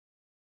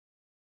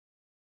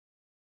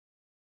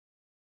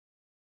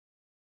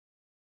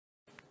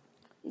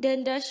The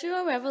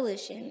Industrial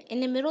Revolution in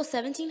the middle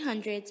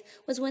 1700s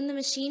was when the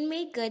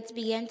machine-made goods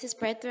began to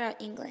spread throughout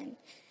England.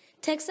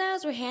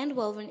 Textiles were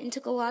hand-woven and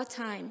took a lot of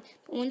time,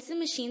 but once the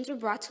machines were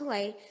brought to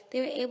light, they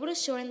were able to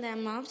shorten the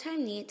amount of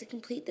time needed to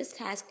complete this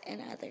task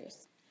and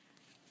others.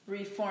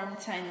 Reform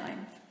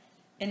timeline.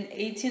 In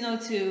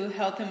 1802,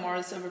 Health and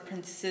Morals of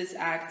Apprentices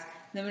Act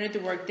limited the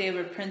workday of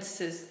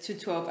apprentices to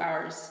 12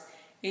 hours.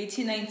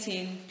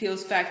 1819,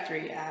 Peel's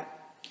Factory Act.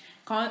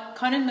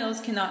 Cotton mills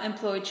cannot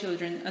employ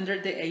children under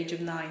the age of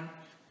 9.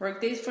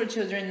 Workdays for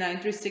children 9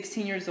 through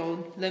 16 years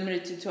old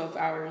limited to 12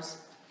 hours.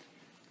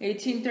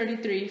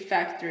 1833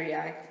 Factory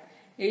Act.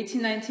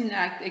 1819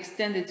 Act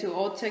extended to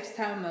all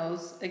textile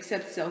mills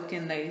except silk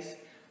and lace.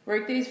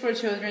 Workdays for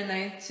children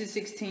 9 to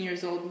 16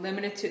 years old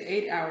limited to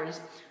 8 hours.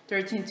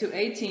 13 to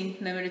 18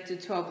 limited to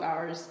 12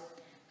 hours.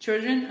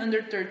 Children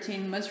under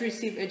 13 must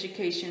receive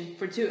education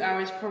for 2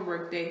 hours per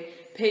workday,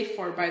 paid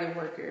for by the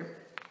worker.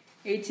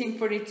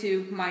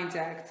 1842 Mines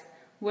Act.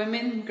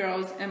 Women,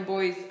 girls, and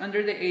boys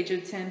under the age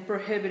of 10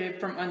 prohibited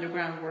from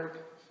underground work.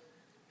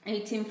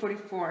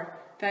 1844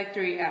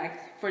 Factory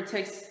Act for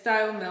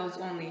textile mills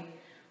only.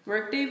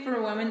 Workday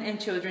for women and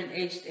children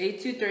aged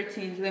 8 to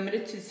 13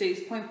 limited to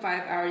 6.5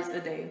 hours a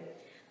day.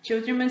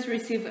 Children must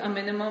receive a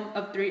minimum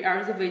of 3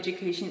 hours of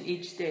education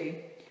each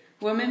day.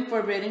 Women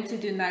forbidden to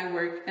do night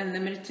work and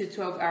limited to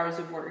 12 hours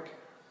of work.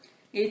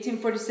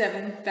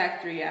 1847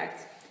 Factory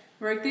Act.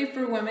 Workday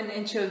for women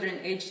and children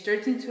aged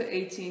 13 to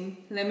 18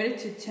 limited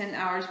to 10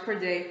 hours per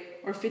day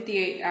or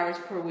 58 hours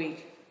per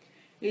week.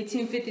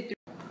 1853.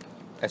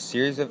 A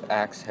series of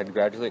acts had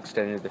gradually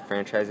extended the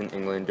franchise in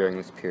England during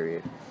this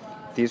period.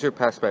 These were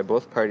passed by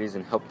both parties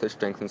and helped to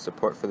strengthen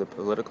support for the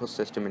political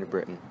system in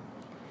Britain.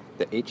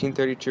 The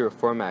 1832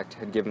 Reform Act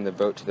had given the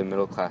vote to the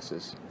middle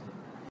classes.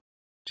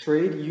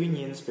 Trade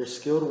unions for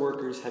skilled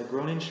workers had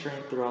grown in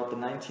strength throughout the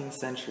 19th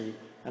century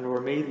and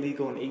were made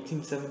legal in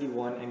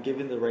 1871 and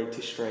given the right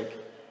to strike.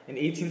 In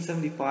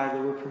 1875, they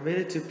were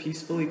permitted to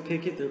peacefully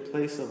picket their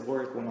place of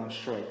work when on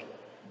strike.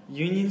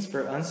 Unions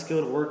for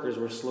unskilled workers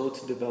were slow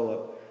to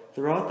develop.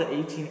 Throughout the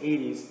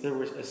 1880s, there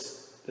was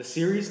a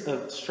series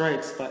of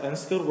strikes by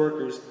unskilled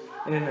workers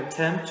in an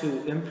attempt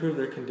to improve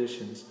their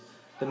conditions.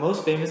 The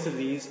most famous of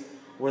these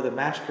were the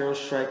Match Girls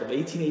Strike of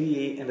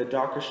 1888 and the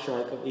Dockers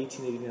Strike of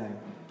 1889,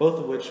 both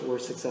of which were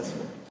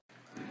successful.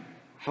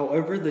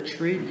 However, the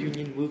trade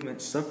union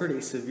movement suffered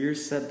a severe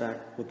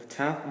setback with the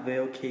Taft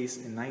Vale case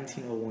in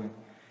 1901.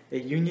 A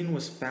union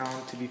was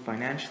found to be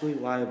financially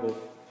liable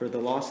for the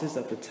losses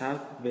that the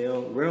Taft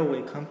Vale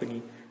Railway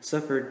Company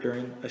suffered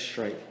during a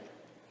strike.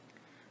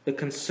 The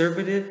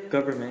conservative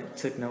government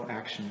took no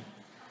action.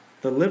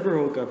 The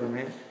liberal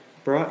government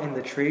brought in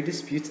the Trade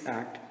Disputes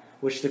Act,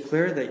 which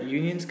declared that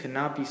unions could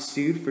not be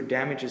sued for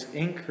damages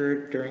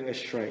incurred during a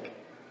strike.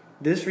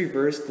 This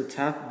reversed the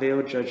Taft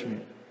Vale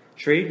judgment.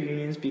 Trade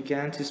unions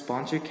began to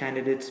sponsor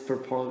candidates for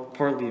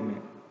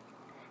parliament.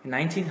 In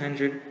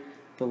 1900,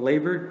 the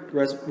Labor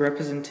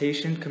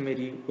Representation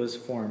Committee was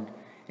formed.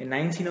 In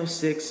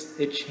 1906,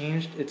 it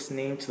changed its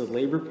name to the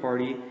Labour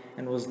Party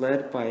and was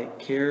led by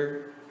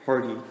Keir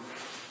Hardie.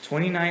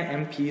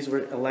 29 MPs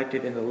were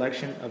elected in the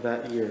election of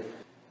that year.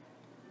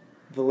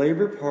 The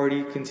Labour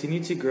Party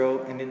continued to grow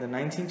and in the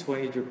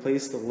 1920s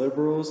replaced the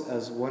Liberals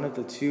as one of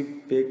the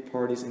two big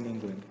parties in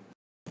England.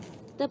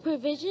 The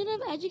provision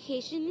of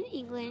education in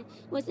England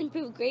was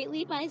improved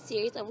greatly by a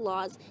series of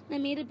laws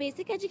that made a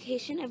basic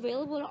education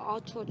available to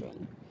all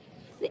children.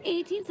 The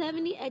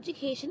 1870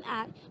 Education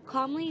Act,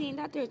 commonly named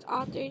after its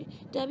author,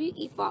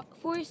 W.E.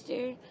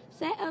 Forster,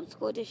 set up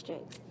school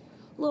districts.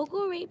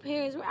 Local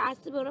ratepayers were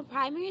asked to build a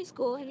primary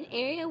school in an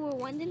area where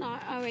one did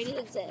not already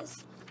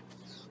exist.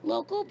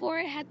 Local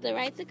board had the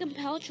right to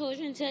compel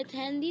children to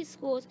attend these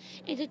schools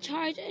and to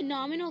charge a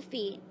nominal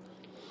fee.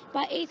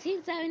 By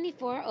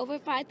 1874, over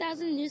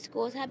 5,000 new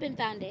schools had been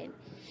founded.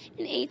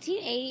 In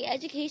 1880,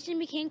 education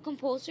became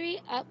compulsory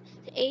up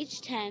to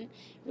age 10,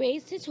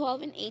 raised to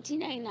 12 in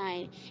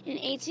 1899, and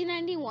in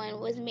 1891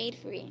 was made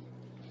free.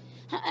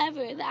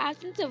 However, the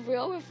absence of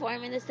real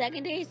reform in the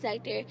secondary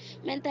sector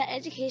meant that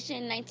education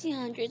in the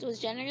 1900s was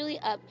generally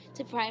up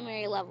to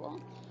primary level.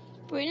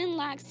 Britain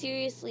lagged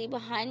seriously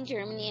behind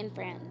Germany and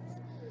France.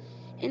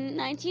 In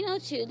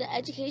 1902, the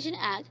Education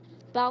Act,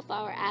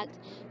 Balfour Act,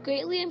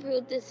 greatly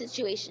improved this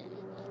situation.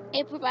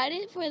 It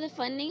provided for the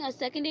funding of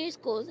secondary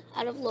schools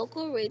out of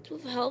local rates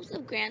with help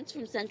of grants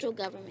from central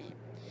government.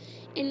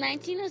 In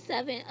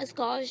 1907, a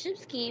scholarship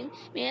scheme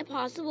made it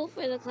possible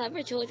for the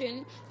clever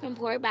children from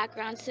poor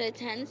backgrounds to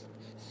attend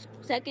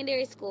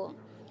secondary school.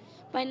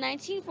 By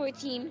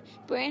 1914,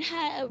 Britain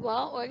had a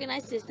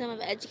well-organized system of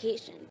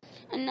education.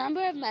 A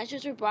number of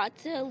measures were brought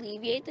to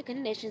alleviate the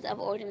conditions of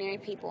ordinary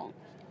people.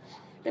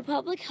 The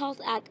Public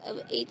Health Act of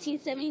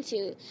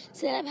 1872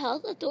 set up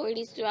health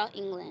authorities throughout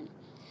England.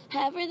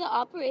 However, the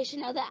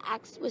operation of the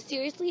acts was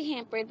seriously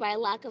hampered by a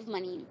lack of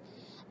money.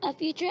 A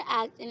future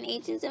act in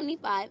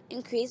 1875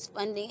 increased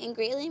funding and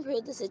greatly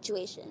improved the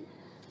situation.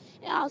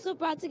 It also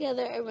brought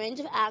together a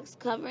range of acts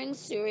covering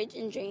sewerage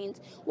and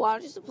drains,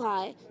 water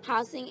supply,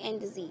 housing,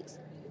 and disease.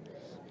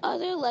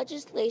 Other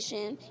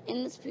legislation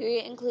in this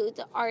period includes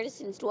the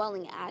Artisans'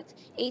 Dwelling Act,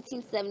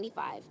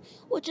 1875,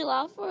 which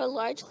allowed for a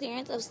large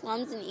clearance of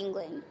slums in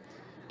England.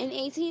 In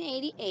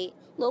 1888,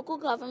 local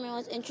government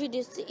was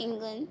introduced to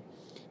England,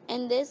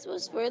 and this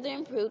was further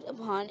improved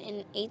upon in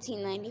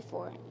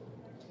 1894.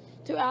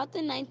 Throughout the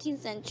 19th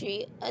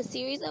century, a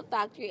series of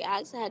factory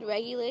acts had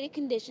regulated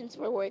conditions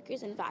for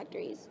workers in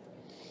factories.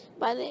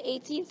 By the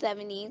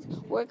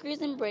 1870s, workers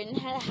in Britain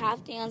had a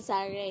half day on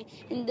Saturday,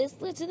 and this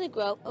led to the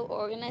growth of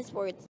organized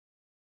sports